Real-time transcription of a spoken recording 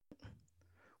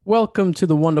Welcome to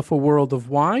the wonderful world of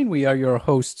wine. We are your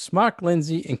hosts, Mark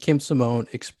Lindsay and Kim Simone,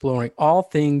 exploring all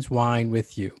things wine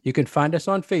with you. You can find us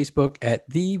on Facebook at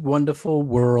The Wonderful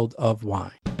World of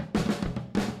Wine.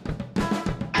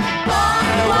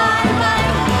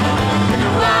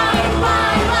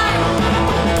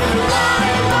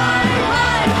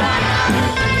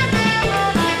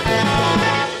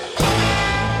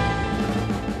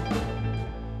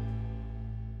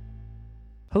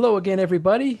 Hello again,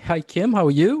 everybody. Hi, Kim. How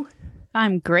are you?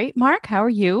 I'm great, Mark. How are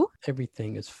you?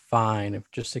 Everything is fine. I'm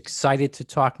just excited to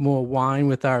talk more wine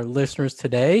with our listeners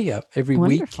today. Every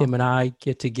week, Wonderful. Kim and I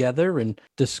get together and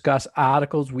discuss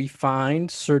articles we find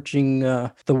searching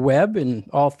the web and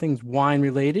all things wine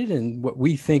related and what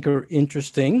we think are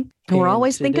interesting. And we're And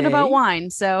always thinking about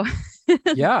wine, so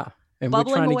yeah. And we're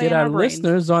bubbling trying to away get in our our brains.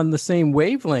 listeners on the same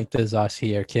wavelength as us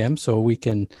here, Kim, so we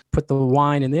can put the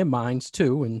wine in their minds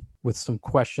too, and with some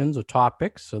questions or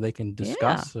topics so they can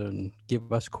discuss and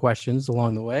give us questions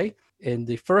along the way. And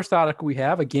the first article we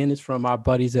have, again, is from our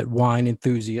buddies at Wine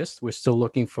Enthusiast. We're still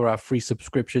looking for our free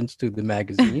subscriptions to the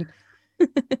magazine.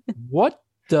 What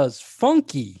does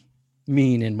funky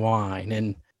mean in wine?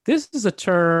 And this is a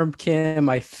term, Kim,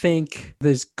 I think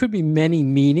there's could be many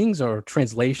meanings or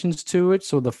translations to it.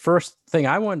 So the first thing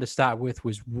I wanted to start with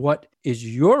was, what is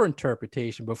your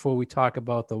interpretation before we talk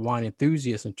about the wine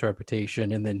enthusiast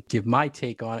interpretation, and then give my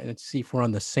take on it and see if we're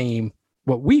on the same,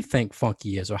 what we think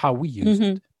funky is or how we use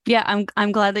it. Yeah,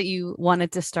 I'm glad that you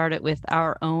wanted to start it with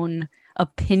our own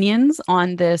opinions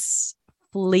on this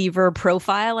flavor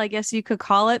profile, I guess you could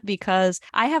call it, because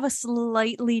I have a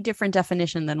slightly different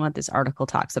definition than what this article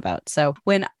talks about. So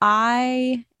when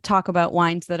I talk about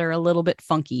wines that are a little bit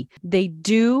funky, they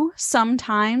do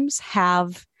sometimes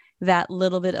have that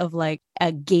little bit of like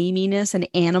a gaminess, an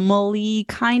animal-y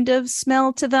kind of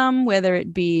smell to them, whether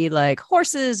it be like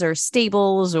horses or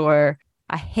stables or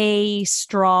a hay,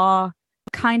 straw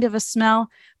kind of a smell.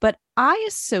 But I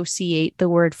associate the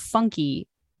word funky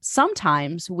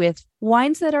sometimes with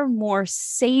wines that are more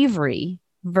savory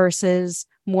versus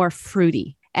more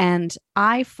fruity. And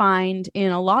I find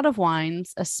in a lot of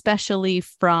wines, especially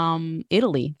from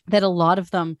Italy, that a lot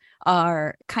of them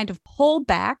are kind of pulled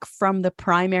back from the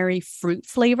primary fruit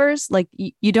flavors. Like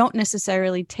you don't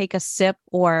necessarily take a sip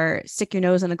or stick your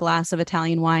nose in a glass of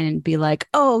Italian wine and be like,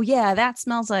 oh yeah, that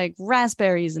smells like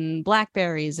raspberries and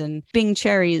blackberries and Bing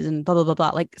cherries and blah, blah, blah, blah.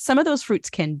 Like some of those fruits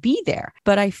can be there,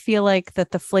 but I feel like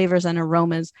that the flavors and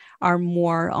aromas are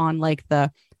more on like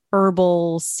the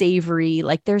herbal, savory,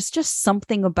 like there's just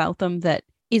something about them that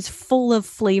is full of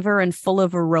flavor and full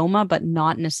of aroma, but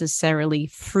not necessarily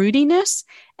fruitiness.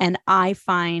 And I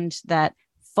find that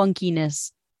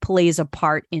funkiness plays a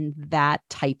part in that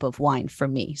type of wine for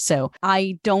me. So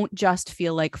I don't just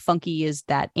feel like funky is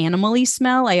that animal-y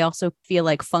smell. I also feel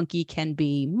like funky can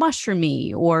be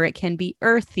mushroomy, or it can be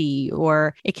earthy,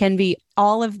 or it can be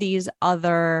all of these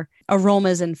other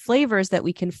aromas and flavors that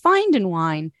we can find in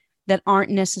wine that aren't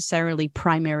necessarily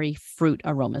primary fruit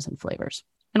aromas and flavors.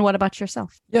 And what about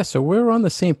yourself? Yeah, so we're on the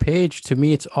same page. To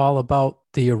me, it's all about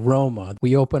the aroma.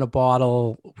 We open a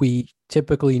bottle, we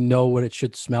typically know what it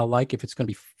should smell like, if it's going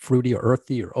to be fruity or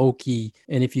earthy or oaky.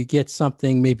 And if you get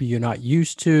something maybe you're not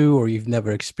used to or you've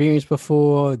never experienced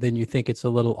before, then you think it's a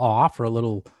little off or a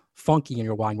little funky in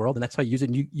your wine world. And that's how you use it.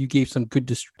 And you gave some good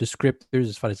descriptors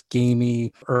as far as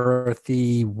gamey,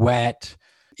 earthy, wet.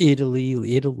 Italy,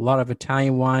 a lot of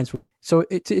Italian wines. So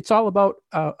it's all about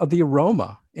the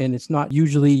aroma, and it's not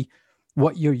usually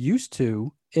what you're used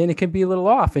to, and it can be a little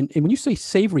off. And when you say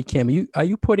savory, Kim, are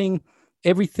you putting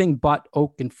everything but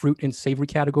oak and fruit in savory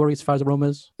category as far as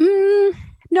aromas?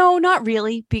 No, not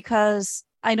really, because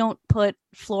I don't put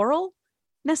floral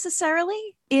necessarily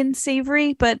in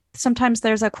savory, but sometimes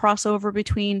there's a crossover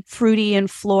between fruity and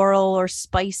floral or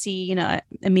spicy. You know,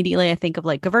 immediately I think of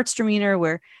like Gewürztraminer,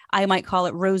 where I might call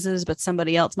it roses, but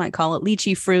somebody else might call it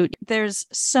lychee fruit. There's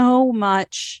so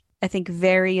much, I think,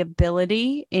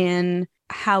 variability in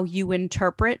how you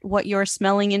interpret what you're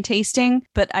smelling and tasting,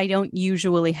 but I don't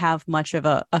usually have much of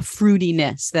a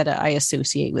fruitiness that I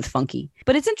associate with funky.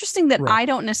 But it's interesting that I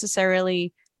don't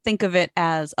necessarily think of it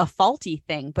as a faulty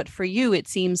thing, but for you, it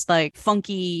seems like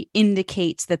funky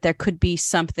indicates that there could be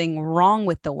something wrong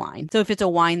with the wine. So if it's a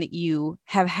wine that you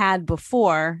have had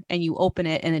before and you open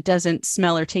it and it doesn't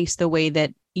smell or taste the way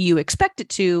that you expect it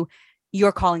to,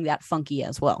 you're calling that funky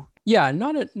as well. Yeah,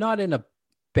 not in a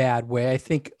bad way. I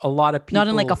think a lot of people not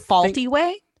in like a faulty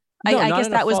way. No, I guess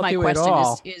that was my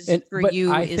question. Is for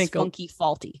you, is funky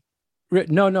faulty?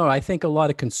 No. I think a lot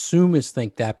of consumers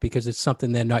think that because it's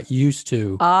something they're not used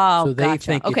to. Oh, So they gotcha.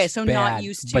 think Okay, it's so not bad.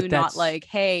 used But to, not like,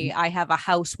 hey, I have a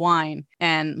house wine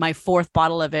and my fourth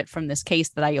bottle of it from this case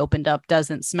that I opened up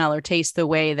doesn't smell or taste the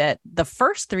way that the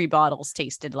first three bottles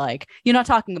tasted like. You're not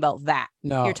talking about that.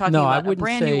 You're talking I about a wouldn't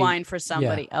brand new say, wine for yeah,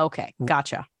 somebody. Okay,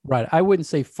 gotcha. right. I wouldn't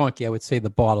say funky. I would say the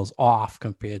bottle's off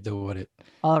compared to what it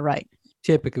All right.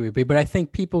 typically would be. But I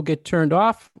think people get turned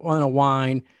off on a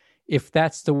wine if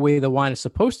that's the way the wine is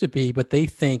supposed to be, but they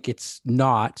think it's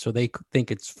not. So they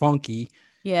think it's funky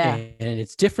Yeah. and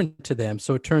it's different to them.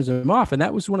 So it turns them off. And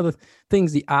that was one of the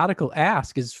things the article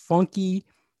asked: is funky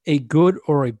a good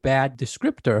or a bad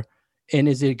descriptor? And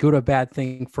is it a good or bad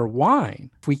thing for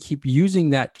wine? If we keep using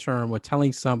that term or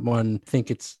telling someone,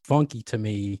 think it's funky to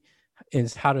me,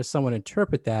 is how does someone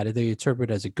interpret that? Do they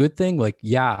interpret it as a good thing? Like,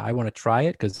 yeah, I want to try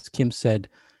it because Kim said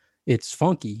it's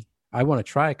funky. I want to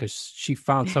try it because she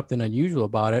found something unusual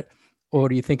about it. Or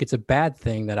do you think it's a bad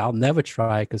thing that I'll never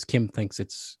try because Kim thinks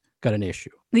it's got an issue?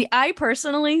 I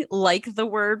personally like the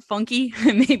word funky.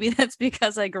 Maybe that's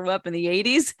because I grew up in the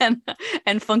 80s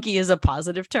and funky is a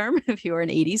positive term if you're an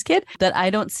 80s kid. That I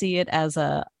don't see it as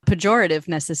a pejorative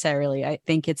necessarily. I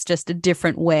think it's just a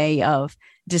different way of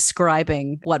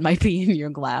describing what might be in your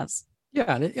glass.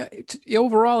 Yeah. And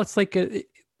overall, it's like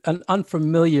an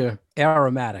unfamiliar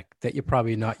aromatic that you're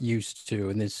probably not used to.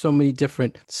 And there's so many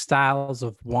different styles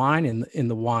of wine in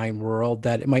the wine world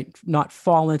that it might not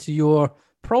fall into your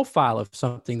profile of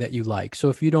something that you like. So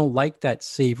if you don't like that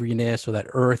savoriness or that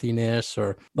earthiness,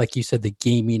 or like you said, the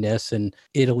gaminess, and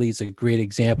Italy's a great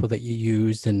example that you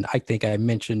used. And I think I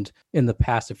mentioned in the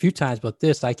past a few times about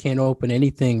this. I can't open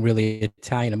anything really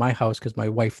Italian in my house because my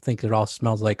wife thinks it all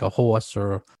smells like a horse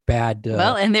or a bad.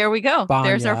 Well, and there we go.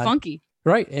 There's our barnyard. funky.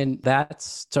 Right. And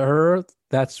that's, to her,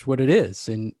 that's what it is.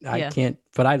 And I can't,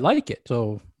 but I like it.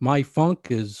 So my funk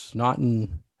is not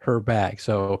in her bag.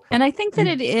 So, and I think that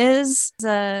it is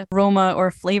a aroma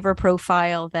or flavor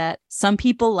profile that some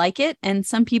people like it and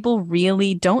some people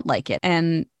really don't like it.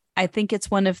 And I think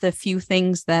it's one of the few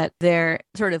things that they're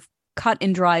sort of cut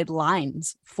and dried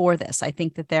lines for this. I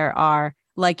think that there are,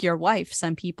 like your wife,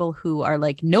 some people who are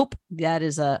like, nope, that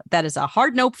is a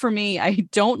hard nope for me. I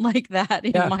don't like that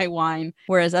in my wine.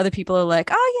 Whereas other people are like,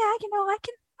 oh yeah,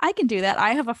 I can do that.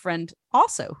 I have a friend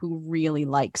also who really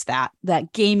likes that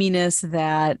gaminess,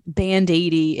 that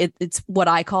band-aidy. It's what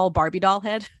I call Barbie doll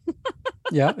head.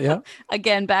 Yeah.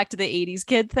 Again, back to the 80s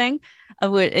kid thing.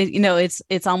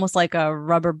 It's almost like a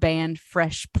rubber band,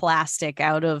 fresh plastic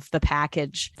out of the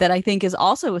package that I think is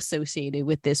also associated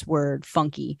with this word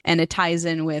funky. And it ties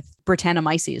in with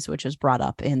Brettanomyces, which is brought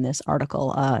up in this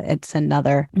article. It's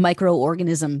another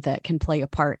microorganism that can play a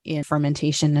part in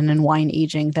fermentation and in wine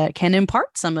aging that can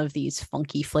impart some of these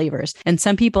funky flavors. And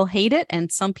some people hate it,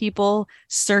 and some people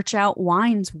search out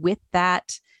wines with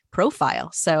that profile.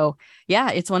 So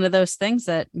yeah, it's one of those things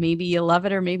that maybe you love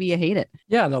it or maybe you hate it.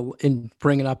 Yeah. In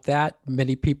bringing up that,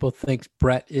 many people think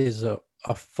Brett is a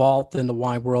fault in the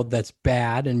wine world that's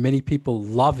bad, and many people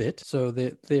love it. So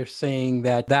they're saying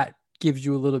that gives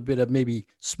you a little bit of maybe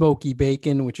smoky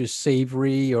bacon, which is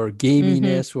savory, or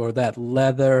gaminess, or that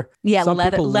leather. Yeah,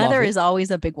 leather is always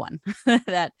a big one.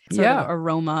 That sort of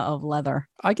aroma of leather.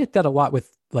 I get that a lot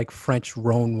with like French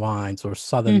Rhone wines or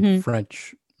Southern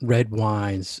French red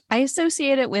wines. I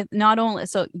associate it with not only,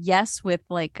 so yes, with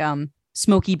like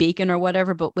smoky bacon or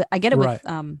whatever, but I get it with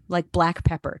like black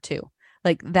pepper too.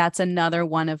 Like that's another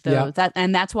one of those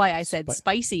and that's why I said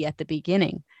spicy at the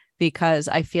beginning, because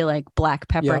I feel like black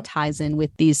pepper ties in with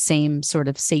these same sort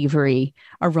of savory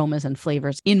aromas and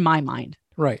flavors in my mind.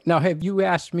 Right. Now, have you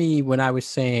asked me when I was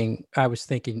saying,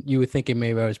 you were thinking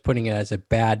maybe I was putting it as a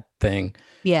bad thing.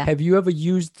 Yeah. Have you ever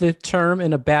used the term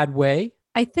in a bad way?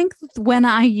 I think when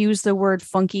I use the word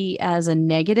funky as a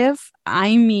negative,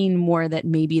 I mean more that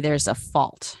maybe there's a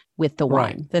fault with the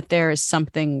wine, that there is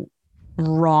something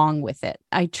wrong with it.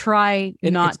 I try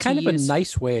not to It's kind of a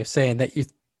nice way of saying that you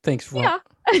think's wrong. Yeah.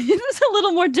 It's a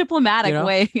little more diplomatic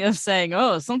way of saying,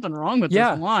 oh, something wrong with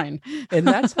this wine. And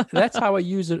that's how I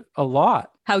use it a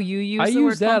lot. How you use I the use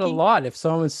word that funky? a lot. If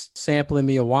someone's sampling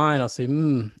me a wine, I'll say,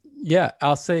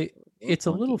 I'll say, it's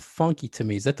a little funky to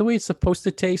me. Is that the way it's supposed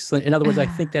to taste? In other words, I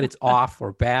think that it's off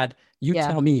or bad. You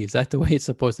tell me, is that the way it's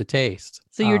supposed to taste?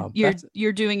 So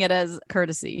you're doing it as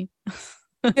courtesy.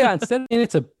 Instead of saying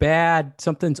it's a bad,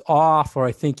 something's off, or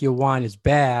I think your wine is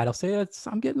bad, I'll say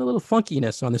I'm getting a little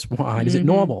funkiness on this wine. Is it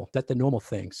normal? Is that the normal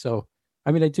thing? So,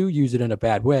 I mean, I do use it in a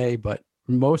bad way, but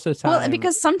most of the time. Well,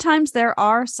 because sometimes there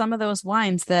are some of those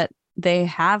wines that they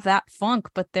have that funk,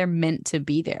 but they're meant to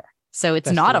be there. So it's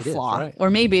That's not the a way it is, flaw, right? or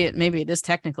maybe it is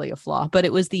technically a flaw, but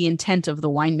it was the intent of the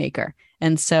winemaker.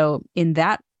 And so in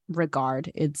that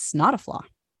regard, it's not a flaw.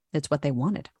 It's what they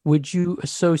wanted. Would you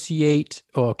associate,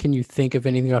 or can you think of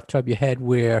anything off the top of your head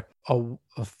where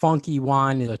a funky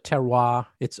wine is a terroir?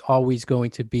 It's always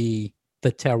going to be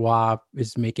the terroir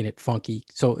is making it funky.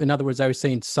 So in other words, I was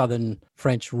saying Southern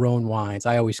French Rhone wines.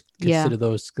 I always consider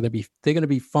those they're going to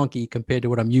be funky compared to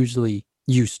what I'm usually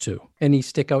used to. Any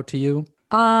stick out to you?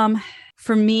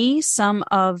 For me, some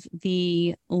of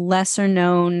the lesser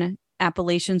known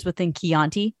appellations within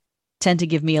Chianti tend to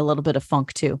give me a little bit of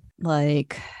funk too.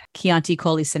 Like Chianti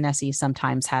Colli Senesi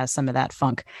sometimes has some of that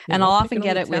funk. Yeah, and I'll often picking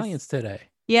on get the it Italians with today.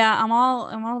 Yeah, I'm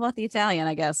all about the Italian,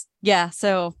 I guess. Yeah,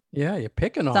 so Yeah, you're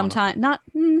picking on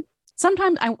 'em.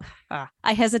 Sometimes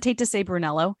I hesitate to say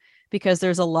Brunello because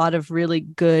there's a lot of really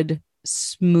good,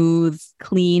 smooth,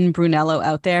 clean Brunello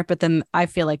out there, but then I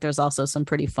feel like there's also some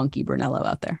pretty funky Brunello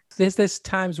out there. There's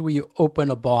times where you open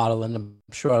a bottle, and I'm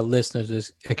sure our listeners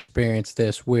has experienced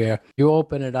this, where you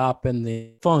open it up and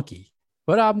the funky.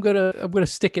 But I'm gonna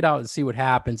stick it out and see what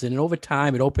happens. And over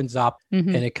time, it opens up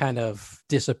and it kind of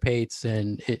dissipates,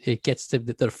 and it gets to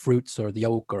the fruits or the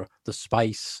oak or the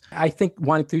spice. I think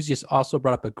Wine Enthusiast also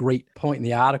brought up a great point in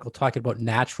the article talking about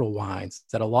natural wines,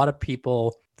 that a lot of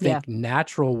people think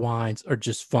natural wines are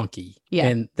just funky. Yeah.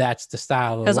 And that's the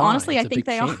style of the wine. Because honestly, I think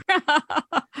they are.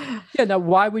 Yeah. Now,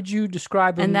 why would you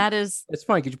describe them? And that is... It's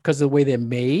funky because of the way they're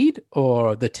made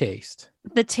or the taste?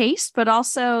 The taste, but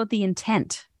also the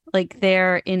intent. Like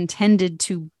they're intended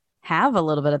to have a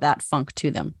little bit of that funk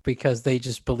to them. Because they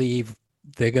just believe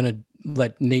they're going to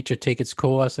let nature take its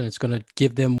course and it's going to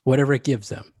give them whatever it gives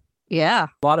them. Yeah.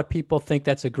 A lot of people think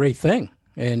that's a great thing.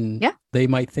 And they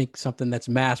might think something that's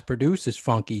mass produced is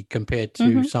funky compared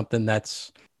to something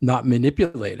that's not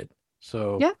manipulated.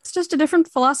 So yeah, it's just a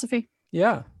different philosophy.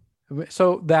 Yeah.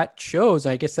 So that shows,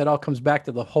 I guess that all comes back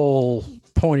to the whole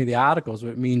point of the articles.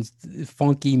 What it means,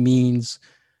 funky means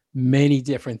many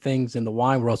different things in the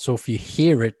wine world. So if you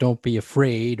hear it, don't be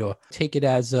afraid, or take it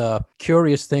as a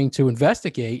curious thing to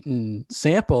investigate and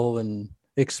sample and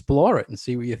explore it and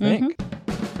see what you think.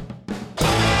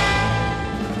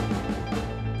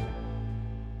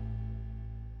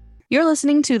 You're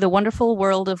listening to The Wonderful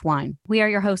World of Wine. We are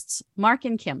your hosts, Mark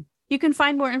and Kim. You can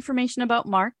find more information about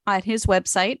Mark at his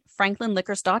website,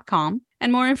 franklinliquors.com,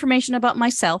 and more information about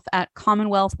myself at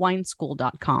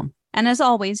commonwealthwineschool.com. And as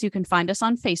always, you can find us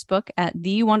on Facebook at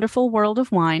The Wonderful World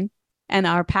of Wine and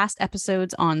our past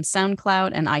episodes on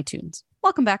SoundCloud and iTunes.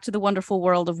 Welcome back to The Wonderful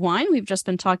World of Wine. We've just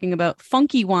been talking about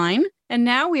funky wine. And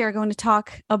now we are going to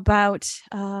talk about,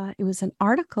 it was an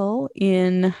article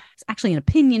it's actually an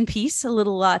opinion piece, a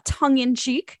little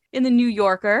tongue-in-cheek in the New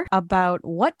Yorker about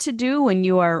what to do when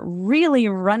you are really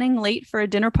running late for a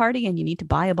dinner party and you need to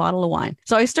buy a bottle of wine.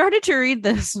 So I started to read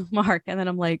this, Mark, and then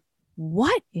I'm like,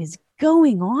 what is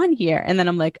going on here? And then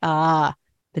I'm like, the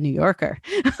New Yorker.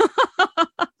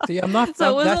 See, I'm not.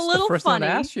 So it was that's a little the first funny.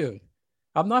 time I asked you.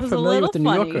 I'm not familiar with the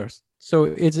New Yorkers. So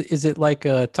is it like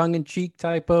a tongue-in-cheek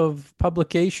type of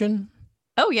publication?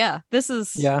 Oh yeah, this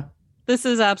is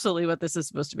absolutely what this is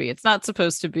supposed to be. It's not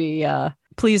supposed to be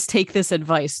please take this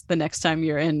advice the next time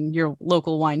you're in your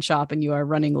local wine shop and you are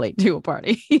running late to a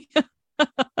party.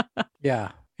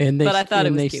 Yeah. And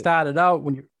they started out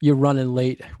when you're running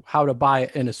late, how to buy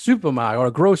it in a supermarket or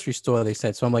a grocery store, they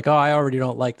said. So I'm like, I already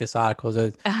don't like this article.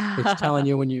 It's telling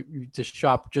you when you just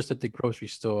shop just at the grocery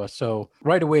store. So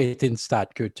right away, it didn't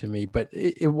start good to me. But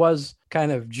it was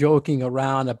kind of joking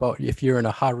around about if you're in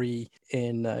a hurry.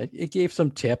 And it gave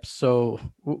some tips. So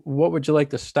what would you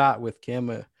like to start with,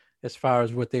 Kim, as far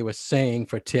as what they were saying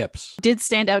for tips? Did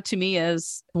stand out to me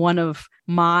as one of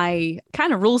my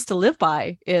kind of rules to live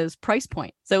by is price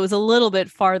point. So it was a little bit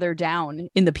farther down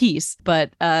in the piece,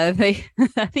 but I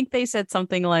think they said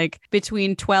something like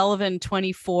between 12 and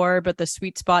 24, but the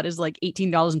sweet spot is like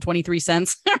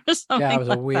 $18.23 or something. Yeah, it was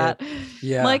like a weird. That.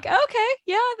 Yeah. Like, okay,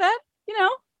 yeah, that,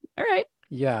 all right.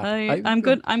 Yeah. I'm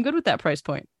good. I'm good with that price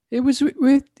point. It was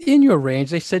within your range.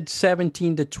 They said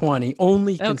 17 to 20.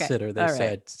 Only consider, they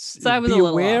said. So I was a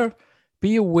little off.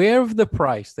 Be aware of the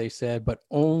price, they said, but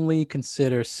only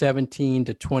consider $17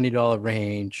 to $20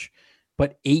 range.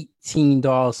 But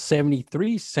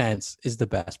 $18.73 is the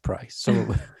best price.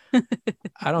 So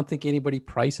I don't think anybody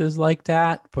prices like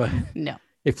that. But no.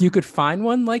 If you could find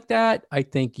one like that, I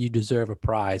think you deserve a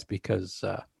prize, because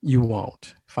you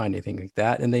won't find anything like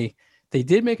that. And they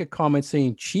did make a comment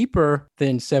saying cheaper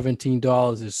than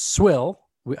 $17 is Swill,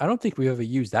 I don't think we ever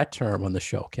used that term on the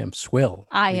show, Kim. Swill.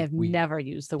 I have never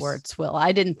used the word swill.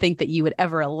 I didn't think that you would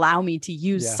ever allow me to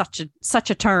use such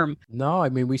a term. No, I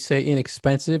mean, we say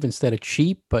inexpensive instead of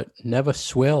cheap, but never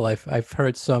swill. I've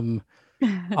heard some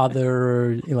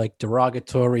other like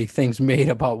derogatory things made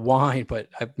about wine, but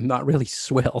I'm not really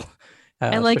swill.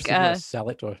 And like sell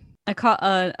it or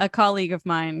a colleague of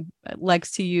mine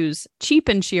likes to use cheap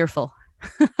and cheerful.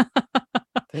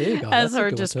 There you go. As her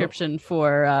description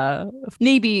for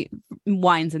maybe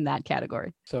wines in that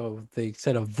category. So they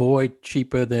said avoid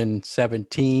cheaper than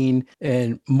 17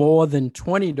 and more than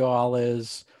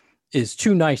 $20 is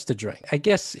too nice to drink. I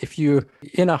guess if you're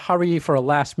in a hurry for a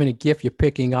last minute gift, you're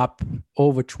picking up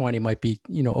over 20 might be,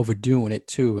 overdoing it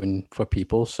too, and for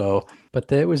people. So, but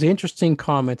there was interesting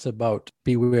comments about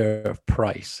beware of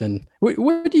price. And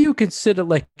what do you consider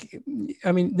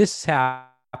this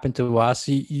happened to us.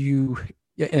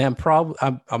 And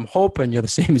I'm hoping you're the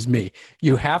same as me.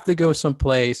 You have to go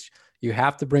someplace. You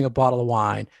have to bring a bottle of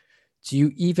wine. Do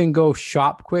you even go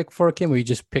shop quick for a Kim, or you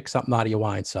just pick something out of your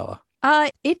wine cellar?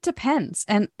 It depends.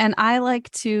 And I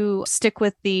like to stick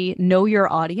with the know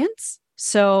your audience.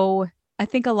 So I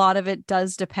think a lot of it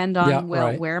does depend on,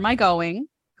 where am I going?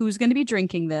 Who's going to be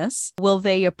drinking this? Will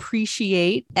they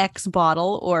appreciate X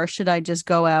bottle, or should I just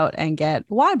go out and get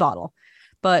Y bottle?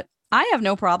 But I have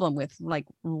no problem with like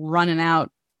running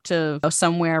out to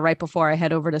somewhere right before I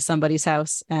head over to somebody's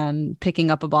house and picking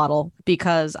up a bottle,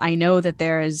 because I know that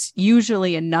there is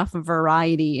usually enough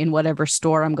variety in whatever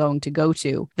store I'm going to go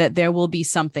to that there will be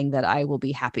something that I will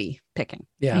be happy picking.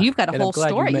 Yeah. And you've got a whole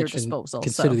store at your disposal.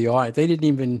 Consider the audience. They didn't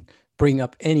even bring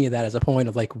up any of that as a point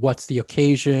of like, what's the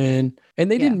occasion? And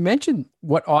they didn't mention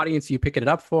what audience you picking it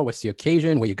up for. What's the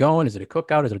occasion? Where you going? Is it a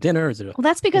cookout? Is it a dinner? Is it well,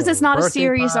 that's because it's not a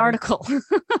serious article.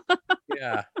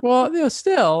 Yeah. Well,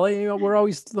 still, we're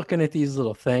always looking at these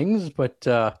little things. But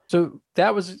so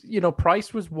that was,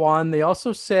 price was one. They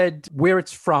also said where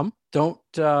it's from. Don't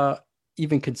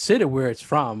even consider where it's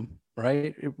from.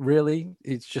 Right.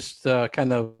 It's just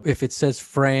kind of, if it says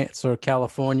France or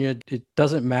California, it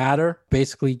doesn't matter.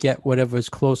 Basically get whatever's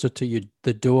closer to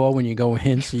the door when you go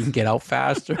in so you can get out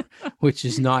faster, which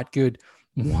is not good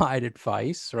wide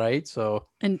advice. Right. So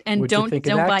and don't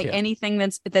buy anything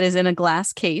that is in a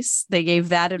glass case. They gave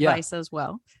that advice as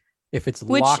well. If it's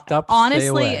locked up,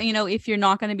 honestly, if you're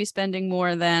not going to be spending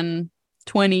more than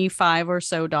 $25 or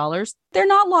so, they're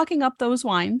not locking up those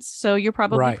wines. So you're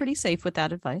probably pretty safe with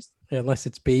that advice. Yeah, unless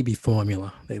it's baby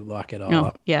formula, they lock it all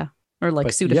up. Yeah. Or like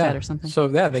Sudafed or something. So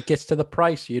that gets to the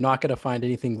price. You're not going to find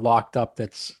anything locked up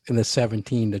that's in the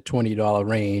 $17 to $20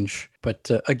 range.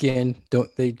 But again,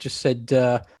 they just said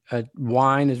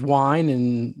wine is wine,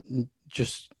 and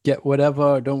just get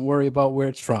whatever. Don't worry about where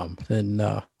it's from. And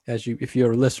if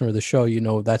you're a listener of the show,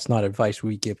 that's not advice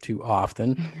we give too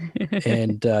often.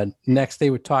 And next, they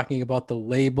were talking about the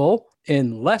label.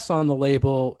 And less on the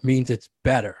label means it's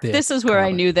better. This is where I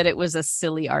knew that it was a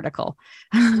silly article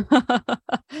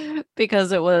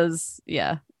because it was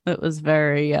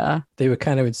very. They were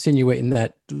kind of insinuating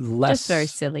that less, just very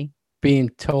silly, being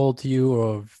told to you,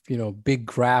 or big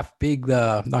not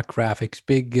graphics,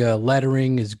 big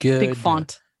lettering is good. Big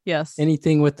font, yes.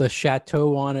 Anything with the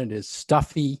chateau on it is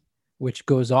stuffy, which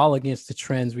goes all against the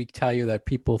trends. We tell you that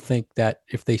people think that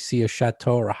if they see a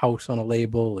chateau or a house on a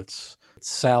label, it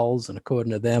sells, and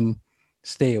according to them,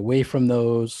 stay away from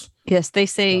those. Yes, they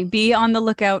say be on the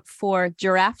lookout for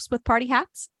giraffes with party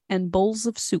hats and bowls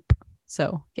of soup.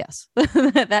 So yes,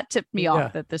 that tipped me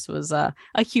off that this was a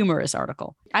humorous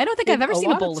article. I don't think I've ever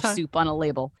seen a bowl of soup on a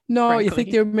label. No, frankly. You think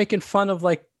they're making fun of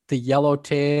like the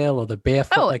yellowtail or the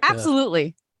barefoot? Oh,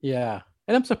 absolutely. Yeah,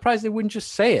 and I'm surprised they wouldn't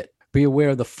just say it. Be aware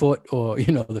of the foot, or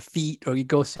the feet, or you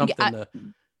go something.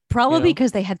 Probably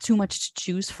because they had too much to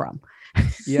choose from.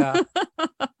 Yeah.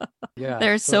 Yeah.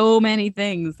 There's so many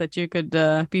things that you could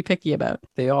be picky about.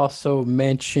 They also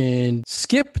mentioned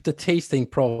skip the tasting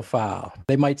profile.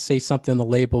 They might say something on the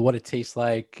label, what it tastes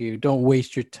like. You don't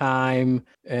waste your time.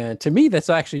 And to me, that's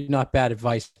actually not bad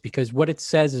advice, because what it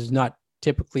says is not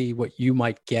typically what you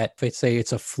might get. If they say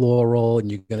it's a floral and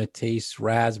you're going to taste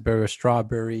raspberry or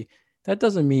strawberry, that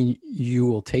doesn't mean you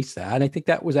will taste that. And I think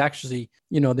that was actually,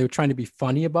 they were trying to be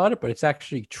funny about it, but it's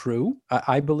actually true,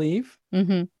 I believe.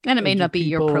 Mm-hmm. And it may not be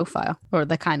your profile or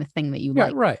the kind of thing that you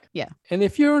like. Right. Yeah. And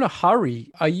if you're in a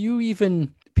hurry, are you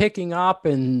even picking up,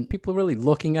 and people are really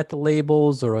looking at the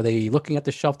labels, or are they looking at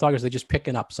the shelf dog, or are they just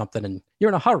picking up something and you're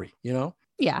in a hurry,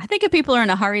 Yeah, I think if people are in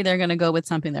a hurry, they're going to go with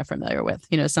something they're familiar with,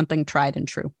 something tried and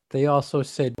true. They also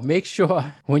said, make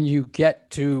sure when you get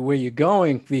to where you're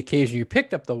going, the occasion you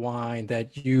picked up the wine,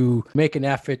 that you make an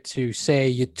effort to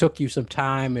say it took you some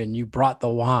time and you brought the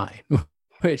wine.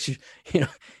 which, you know,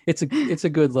 it's a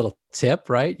good little tip,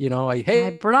 right? You know,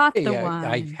 I brought the I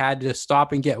wine. had to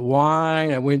stop and get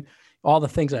wine. I went all the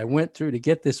things I went through to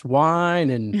get this wine,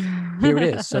 and here it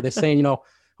is. So they're saying, you know,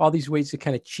 all these ways to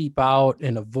kind of cheap out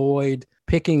and avoid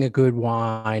picking a good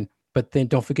wine, but then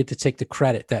don't forget to take the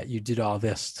credit that you did all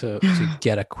this to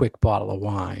get a quick bottle of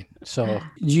wine. So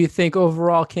do you think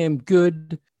overall, Kim,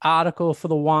 good article for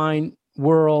the wine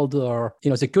world, or, you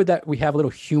know, is it good that we have a little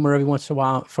humor every once in a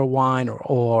while for wine,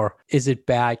 or is it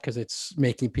bad because it's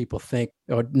making people think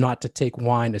or not to take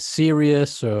wine as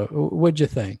serious, or what'd you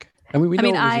think? I mean,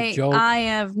 it was a joke. I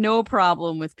have no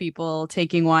problem with people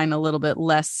taking wine a little bit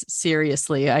less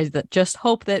seriously. I just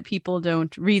hope that people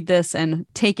don't read this and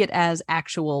take it as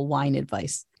actual wine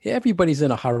advice. Everybody's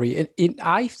in a hurry. And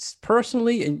I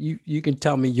personally, and you can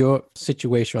tell me your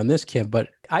situation on this, Kim, but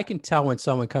I can tell when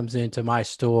someone comes into my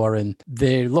store and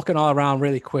they're looking all around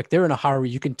really quick. They're in a hurry.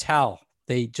 You can tell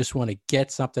they just want to get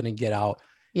something and get out.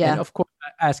 Yeah. And of course,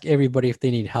 I ask everybody if they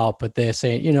need help, but they're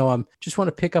saying, you know, I just want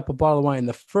to pick up a bottle of wine. And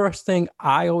the first thing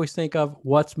I always think of,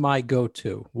 what's my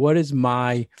go-to? What is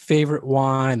my favorite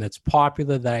wine that's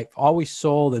popular that I've always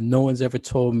sold and no one's ever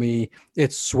told me?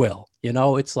 It's Swill. You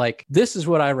know, it's like, this is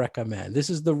what I recommend. This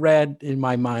is the red in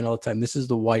my mind all the time. This is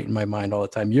the white in my mind all the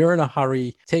time. You're in a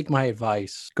hurry. Take my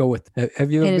advice. Go with it.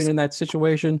 Have you ever been in that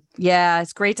situation? Yeah,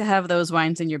 it's great to have those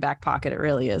wines in your back pocket. It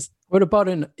really is. What about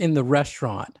in the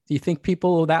restaurant? Do you think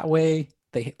people that way,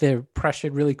 they're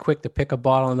pressured really quick to pick a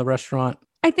bottle in the restaurant?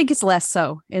 I think it's less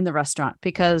so in the restaurant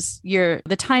because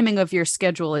the timing of your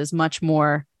schedule is much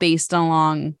more based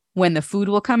along when the food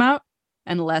will come out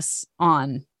and less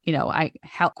on, you know,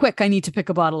 how quick I need to pick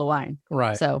a bottle of wine.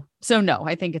 Right. So no,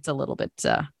 I think it's a little bit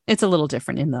it's a little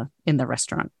different in the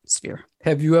restaurant sphere.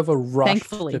 Have you ever rushed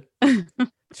Thankfully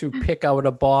to pick out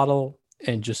a bottle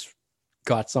and just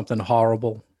got something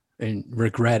horrible and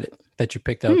regret it that you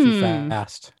picked out too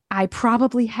fast? I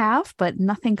probably have, but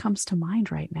nothing comes to mind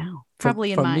right now.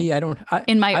 Probably in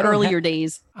my earlier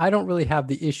days. I don't really have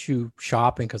the issue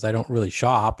shopping because I don't really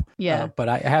shop. Yeah. But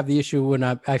I have the issue when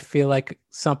I feel like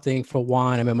something for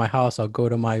wine. I'm in my house. I'll go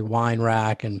to my wine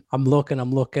rack and I'm looking.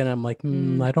 I'm like,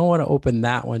 I don't want to open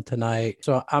that one tonight.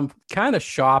 So I'm kind of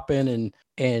shopping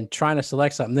and trying to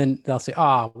select something. Then they'll say,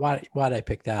 why did I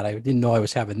pick that? I didn't know I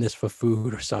was having this for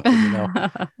food or something, you know.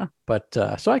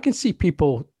 But so I can see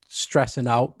people stressing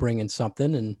out, bringing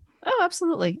something. And oh,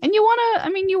 absolutely. And you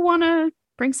want to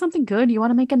bring something good. You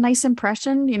want to make a nice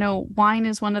impression. You know, wine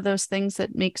is one of those things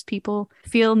that makes people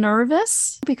feel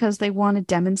nervous because they want to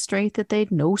demonstrate that they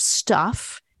know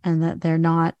stuff and that they're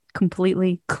not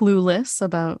completely clueless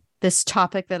about this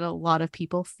topic that a lot of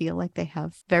people feel like they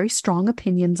have very strong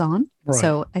opinions on. Right.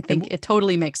 So I think it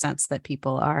totally makes sense that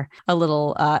people are a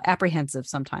little apprehensive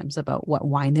sometimes about what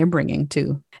wine they're bringing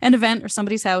to an event or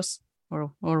somebody's house or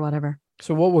whatever.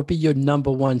 So what would be your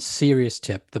number one serious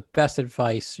tip? The best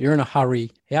advice? You're in a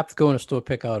hurry. You have to go in a store,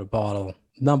 pick out a bottle.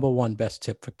 Number one best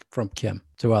tip from Kim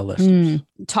to our listeners.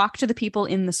 Talk to the people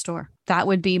in the store. That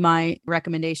would be my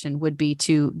recommendation, would be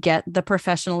to get the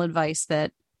professional advice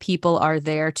that people are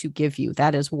there to give you.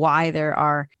 That is why there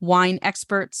are wine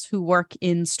experts who work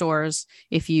in stores.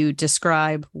 If you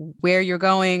describe where you're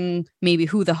going, maybe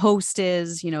who the host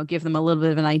is, you know, give them a little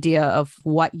bit of an idea of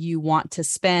what you want to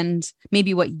spend,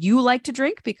 maybe what you like to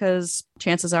drink, because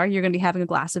chances are you're going to be having a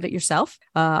glass of it yourself.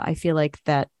 I feel like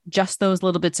that just those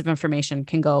little bits of information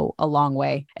can go a long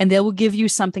way, and they will give you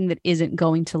something that isn't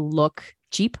going to look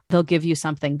cheap. They'll give you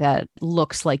something that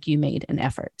looks like you made an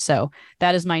effort. So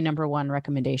that is my number one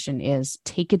recommendation, is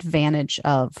take advantage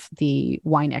of the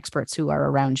wine experts who are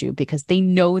around you, because they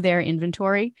know their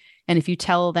inventory. And if you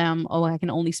tell them, I can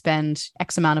only spend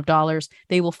X amount of dollars,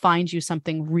 they will find you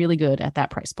something really good at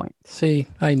that price point. See,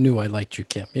 I knew I liked you,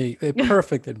 Kim.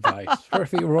 Perfect advice.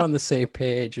 Perfect. We're on the same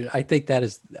page. I think that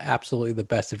is absolutely the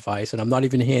best advice. And I'm not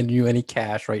even handing you any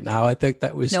cash right now. I think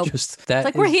that was just that. It's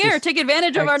like, we're here. Take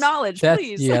advantage of our knowledge,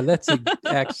 please. Yeah, that's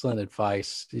excellent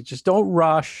advice. You just don't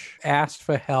rush. Ask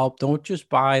for help. Don't just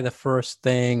buy the first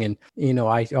thing. And, you know,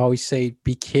 I always say,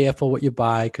 be careful what you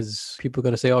buy, because people are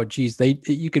going to say, geez,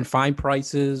 you can find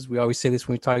prices. We always say this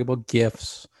when we talk about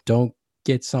gifts. Don't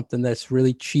get something that's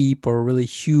really cheap or really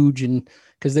huge, and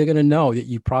because they're going to know that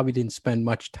you probably didn't spend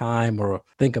much time or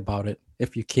think about it,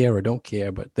 if you care or don't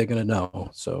care, but they're going to know.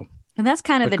 So, and that's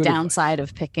kind of the downside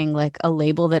of picking like a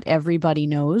label that everybody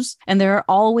knows. And there are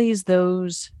always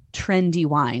those trendy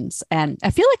wines. And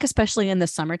I feel like, especially in the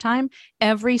summertime,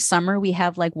 every summer we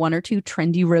have like one or two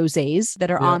trendy rosés that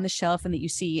are on the shelf and that you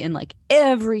see in like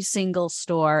every single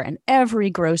store and every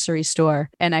grocery store.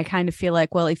 And I kind of feel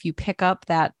like, well, if you pick up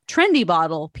that trendy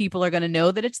bottle, people are going to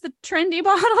know that it's the trendy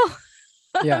bottle.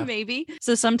 Yeah. maybe.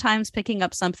 So sometimes picking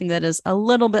up something that is a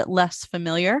little bit less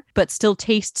familiar, but still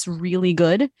tastes really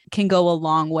good can go a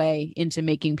long way into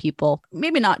making people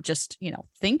maybe not just,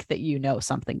 think that you know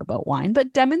something about wine,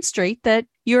 but demonstrate that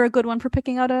you're a good one for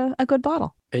picking out a good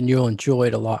bottle. And you'll enjoy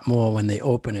it a lot more when they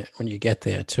open it, when you get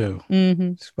there too.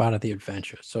 Mm-hmm. It's part of the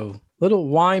adventure. So little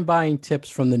wine buying tips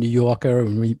from the New Yorker,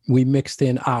 and we mixed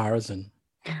in ours and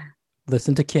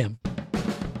listen to Kim.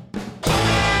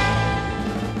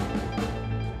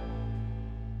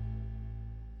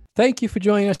 Thank you for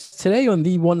joining us today on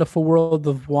The Wonderful World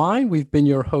of Wine. We've been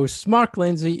your hosts, Mark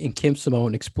Lindsay and Kim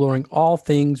Simone, exploring all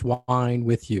things wine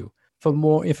with you. For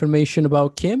more information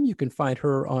about Kim, you can find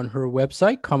her on her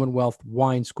website,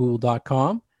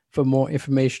 commonwealthwineschool.com. For more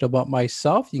information about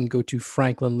myself, you can go to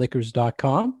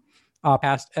franklinliquors.com. Our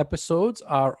past episodes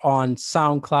are on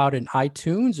SoundCloud and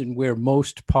iTunes, and where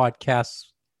most podcasts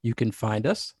you can find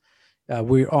us.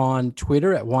 We're on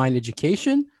Twitter at Wine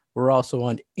Education. We're also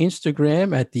on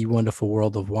Instagram at The Wonderful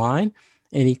World of Wine.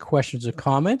 Any questions or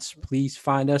comments, please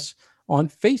find us on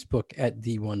Facebook at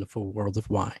The Wonderful World of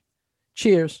Wine.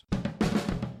 Cheers.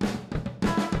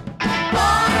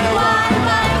 Wine.